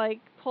want to like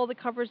pull the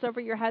covers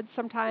over your head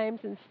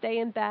sometimes and stay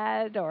in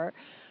bed? Or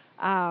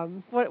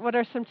what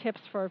are some tips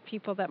for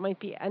people that might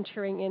be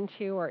entering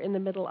into or in the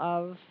middle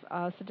of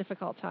some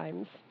difficult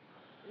times?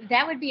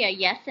 That would be a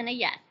yes and a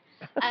yes.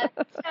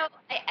 So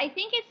I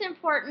think it's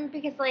important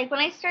because, like, when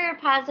I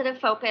started Positive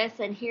Focus,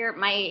 and here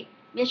my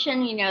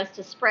mission, is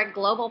to spread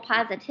global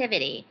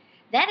positivity.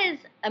 That is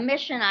a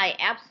mission I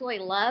absolutely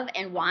love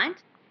and want.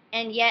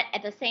 And yet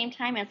at the same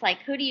time, it's like,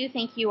 who do you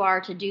think you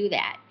are to do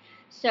that?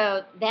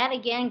 So that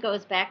again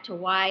goes back to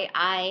why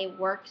I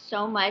work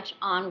so much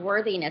on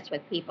worthiness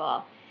with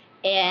people,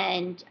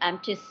 and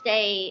to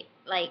stay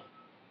like,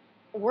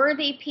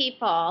 worthy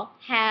people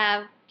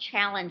have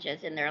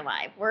challenges in their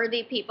life.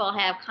 Worthy people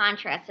have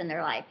contrasts in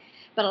their life.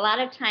 But a lot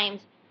of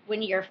times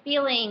when you're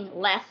feeling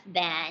less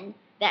than,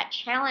 that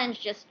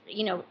challenge just,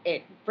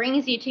 it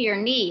brings you to your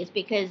knees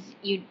because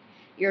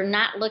you're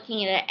not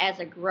looking at it as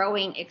a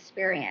growing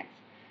experience.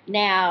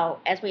 Now,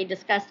 as we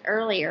discussed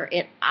earlier,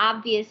 it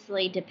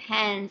obviously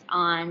depends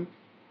on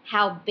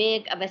how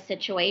big of a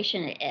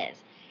situation it is.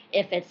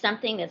 If it's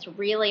something that's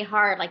really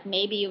hard, like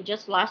maybe you've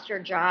just lost your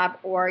job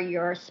or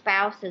your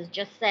spouse has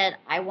just said,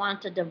 I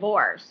want a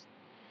divorce,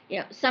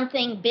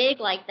 something big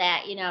like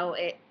that,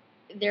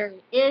 there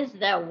is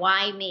the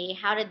why me,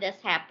 how did this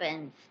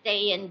happen,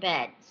 stay in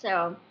bed.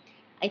 So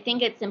I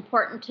think it's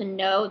important to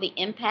know the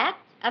impact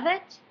of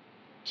it,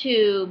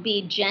 to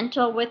be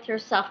gentle with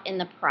yourself in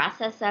the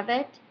process of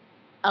it,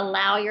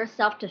 allow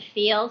yourself to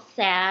feel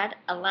sad,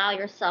 allow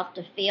yourself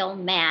to feel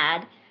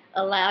mad,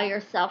 allow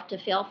yourself to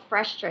feel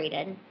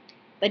frustrated,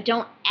 but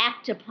don't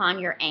act upon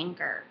your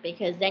anger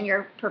because then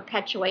you're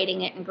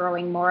perpetuating it and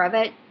growing more of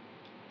it.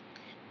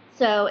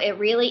 So it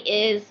really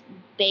is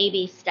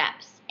baby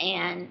steps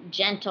and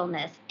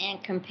gentleness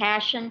and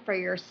compassion for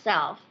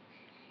yourself.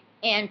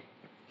 And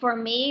for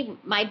me,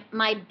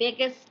 my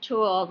biggest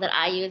tool that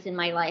I use in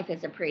my life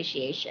is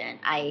appreciation.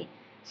 I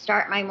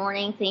start my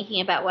morning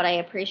thinking about what I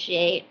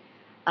appreciate.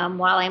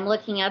 While I'm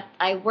looking up,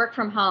 I work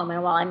from home,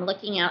 and while I'm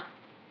looking out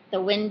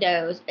the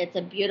windows, it's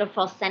a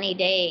beautiful sunny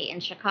day in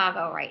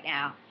Chicago right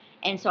now.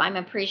 And so I'm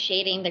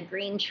appreciating the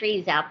green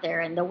trees out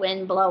there and the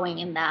wind blowing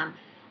in them.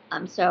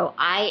 So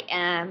I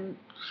am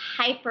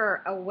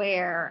hyper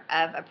aware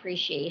of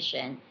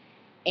appreciation.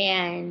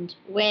 And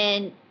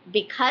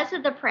because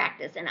of the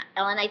practice, and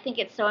Ellen, I think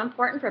it's so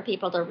important for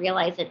people to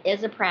realize it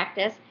is a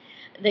practice.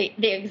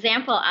 The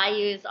example I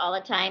use all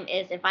the time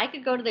is if I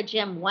could go to the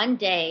gym one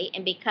day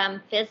and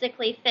become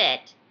physically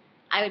fit,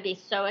 I would be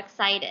so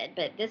excited.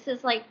 But this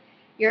is like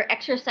you're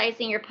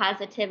exercising your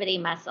positivity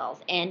muscles,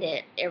 and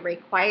it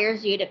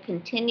requires you to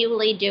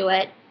continually do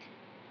it.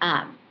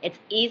 It's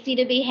easy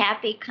to be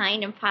happy,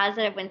 kind, and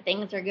positive when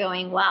things are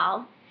going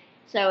well.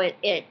 So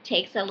it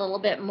takes a little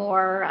bit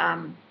more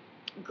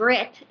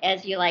grit,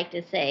 as you like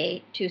to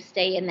say, to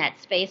stay in that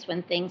space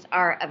when things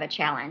are of a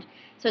challenge.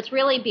 So it's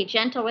really be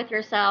gentle with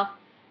yourself,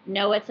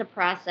 know it's a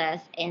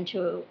process, and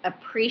to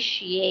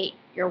appreciate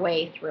your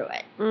way through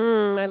it.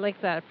 I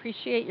like that.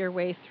 Appreciate your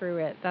way through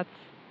it.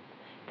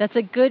 That's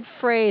a good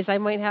phrase. I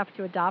might have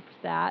to adopt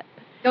that.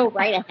 Go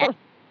right ahead.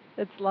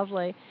 It's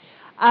lovely.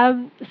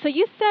 So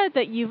you said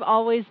that you've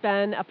always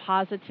been a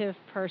positive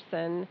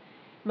person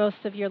most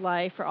of your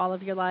life or all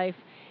of your life.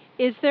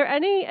 Is there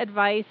any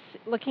advice,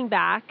 looking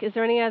back, is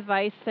there any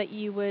advice that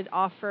you would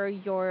offer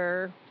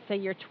your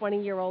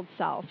 20-year-old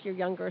self, your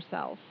younger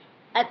self?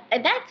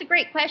 That's a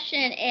great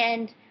question.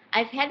 And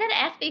I've had that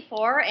asked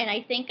before, and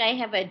I think I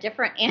have a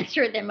different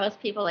answer than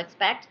most people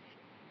expect.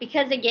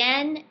 Because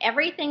again,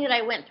 everything that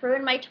I went through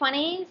in my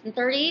 20s and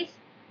 30s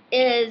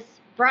is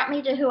brought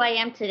me to who I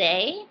am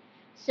today.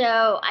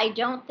 So I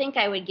don't think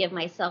I would give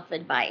myself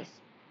advice.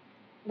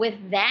 With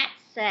that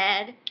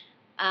said,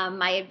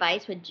 my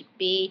advice would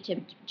be to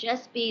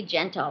just be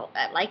gentle.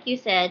 Like you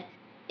said,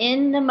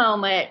 in the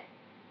moment,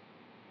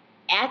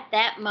 at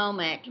that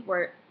moment,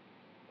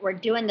 we're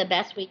doing the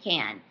best we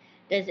can.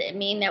 Does it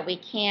mean that we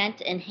can't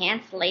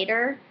enhance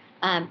later?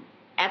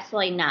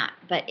 Absolutely not.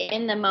 But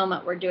in the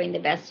moment, we're doing the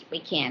best we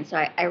can. So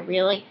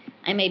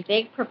I'm a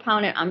big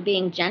proponent on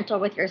being gentle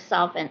with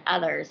yourself and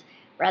others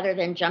rather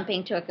than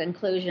jumping to a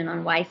conclusion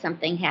on why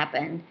something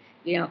happened.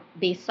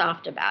 Be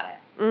soft about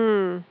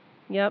it.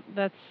 Yep,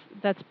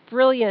 that's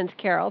brilliant,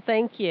 Carol.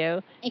 Thank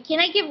you. And can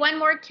I give one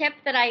more tip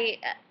that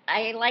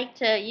I like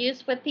to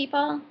use with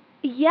people?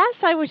 Yes,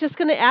 I was just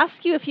going to ask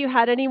you if you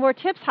had any more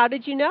tips. How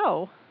did you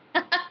know?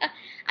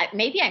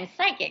 Maybe I'm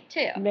psychic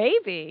too.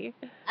 Maybe.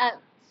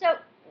 So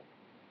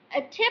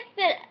a tip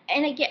that,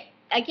 and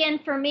again,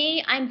 for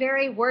me, I'm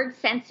very word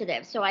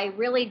sensitive. So I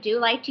really do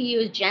like to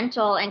use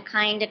gentle and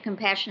kind and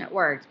compassionate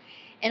words.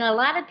 And a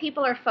lot of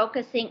people are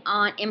focusing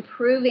on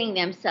improving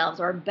themselves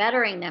or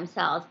bettering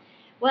themselves.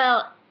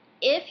 Well,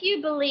 if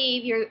you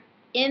believe you're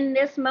in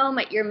this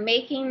moment, you're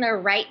making the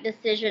right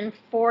decision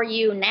for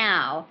you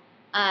now,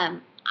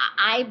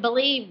 I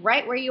believe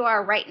right where you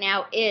are right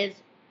now is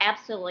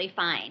absolutely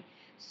fine.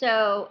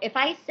 So if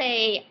I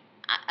say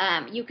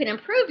you can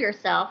improve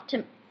yourself,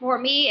 for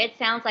me, it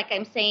sounds like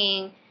I'm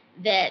saying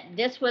that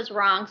this was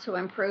wrong, so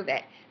improve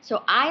it.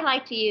 So I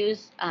like to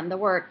use the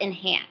word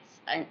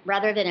enhance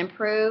rather than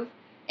improve,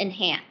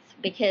 enhance,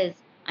 because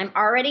I'm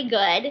already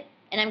good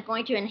and I'm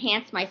going to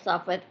enhance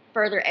myself with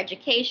further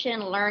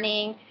education,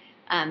 learning,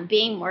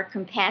 being more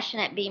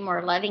compassionate, being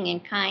more loving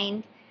and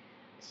kind.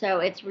 So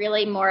it's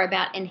really more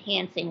about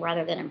enhancing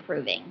rather than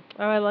improving.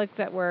 Oh, I like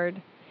that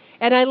word.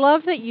 And I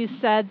love that you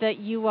said that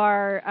you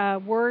are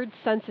word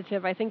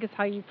sensitive, I think is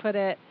how you put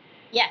it.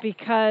 Yes.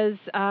 Because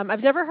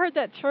I've never heard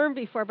that term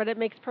before, but it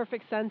makes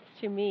perfect sense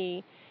to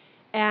me.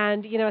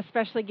 And,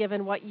 especially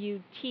given what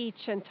you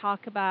teach and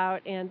talk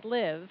about and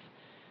live,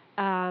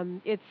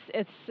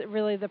 it's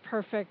really the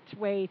perfect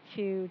way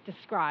to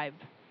describe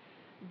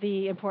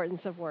the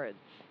importance of words.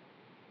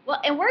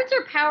 Well, and words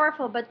are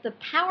powerful, but the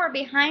power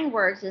behind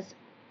words is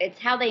it's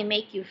how they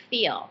make you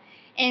feel.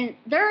 And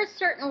there are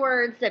certain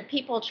words that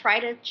people try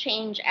to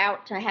change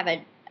out to have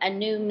a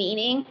new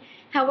meaning.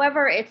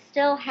 However, it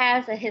still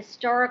has a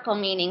historical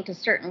meaning to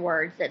certain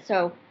words.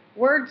 So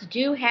words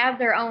do have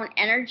their own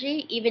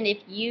energy, even if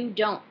you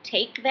don't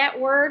take that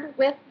word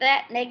with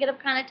that negative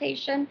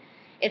connotation.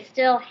 It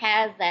still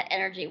has that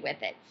energy with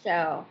it.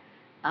 So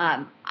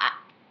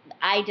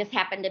I just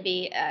happen to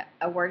be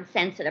a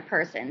word-sensitive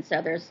person.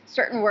 So there's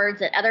certain words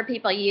that other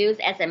people use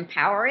as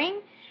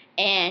empowering,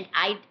 and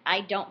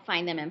I don't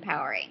find them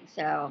empowering.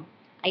 So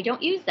I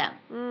don't use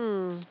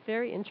them.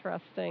 Very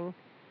interesting.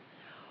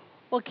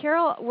 Well,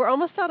 Carol, we're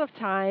almost out of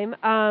time.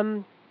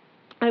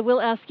 I will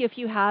ask you if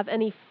you have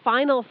any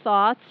final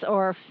thoughts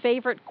or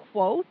favorite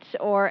quote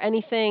or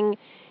anything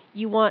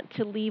you want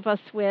to leave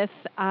us with.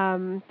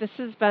 This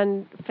has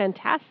been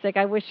fantastic.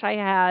 I wish I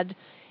had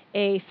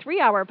a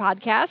 3-hour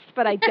podcast,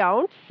 but I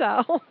don't.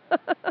 So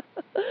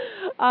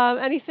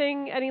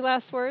any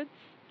last words?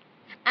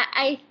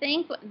 I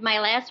think my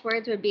last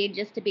words would be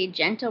just to be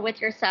gentle with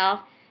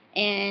yourself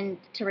and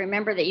to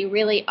remember that you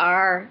really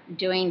are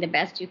doing the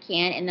best you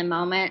can in the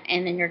moment,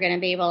 and then you're going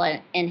to be able to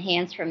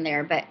enhance from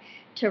there. But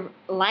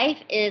life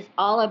is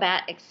all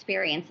about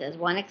experiences,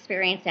 one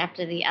experience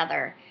after the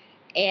other.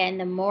 And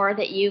the more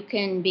that you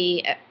can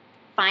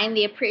find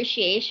the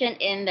appreciation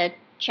in the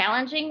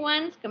challenging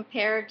ones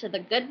compared to the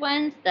good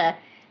ones, the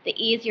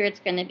easier it's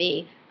going to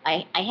be.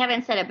 I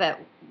haven't said it, but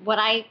what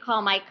I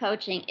call my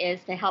coaching is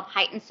to help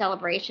heighten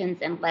celebrations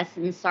and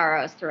lessen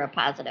sorrows through a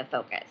positive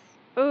focus.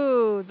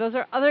 Ooh, those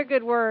are other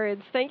good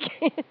words. Thank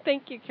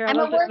you, Carol.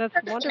 I'm a word that's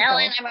person, wonderful.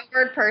 Ellen. I'm a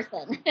word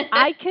person.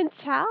 I can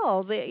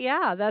tell.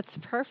 Yeah, that's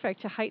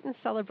perfect. To heighten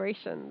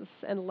celebrations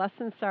and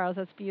lessen sorrows.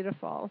 That's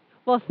beautiful.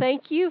 Well,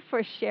 thank you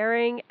for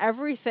sharing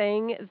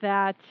everything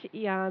that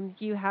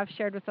you have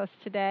shared with us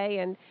today,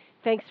 and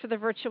thanks for the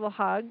virtual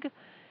hug,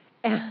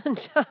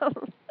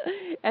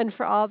 and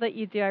for all that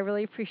you do. I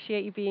really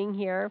appreciate you being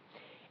here.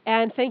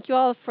 And thank you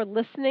all for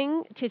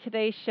listening to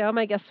today's show.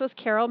 My guest was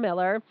Carol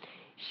Miller.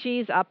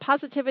 She's a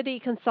positivity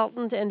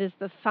consultant and is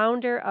the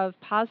founder of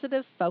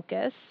Positive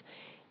Focus.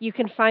 You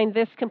can find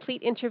this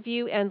complete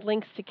interview and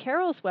links to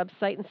Carol's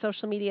website and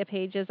social media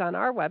pages on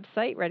our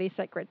website,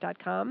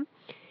 ReadySetGrit.com.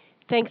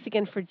 Thanks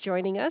again for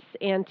joining us,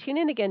 and tune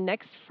in again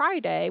next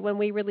Friday when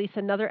we release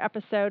another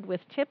episode with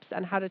tips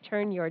on how to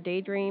turn your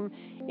daydream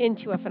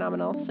into a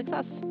phenomenal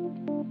success.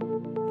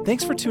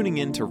 Thanks for tuning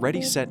in to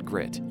Ready, Set,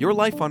 Grit, Your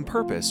Life on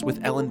Purpose with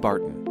Ellen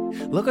Barton.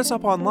 Look us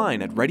up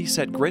online at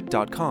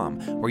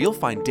ReadySetGrit.com, where you'll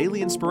find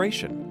daily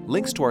inspiration,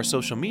 links to our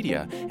social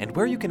media, and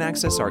where you can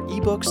access our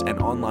ebooks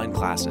and online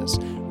classes.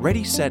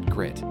 Ready, Set,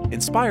 Grit.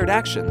 Inspired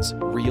actions,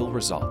 real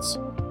results.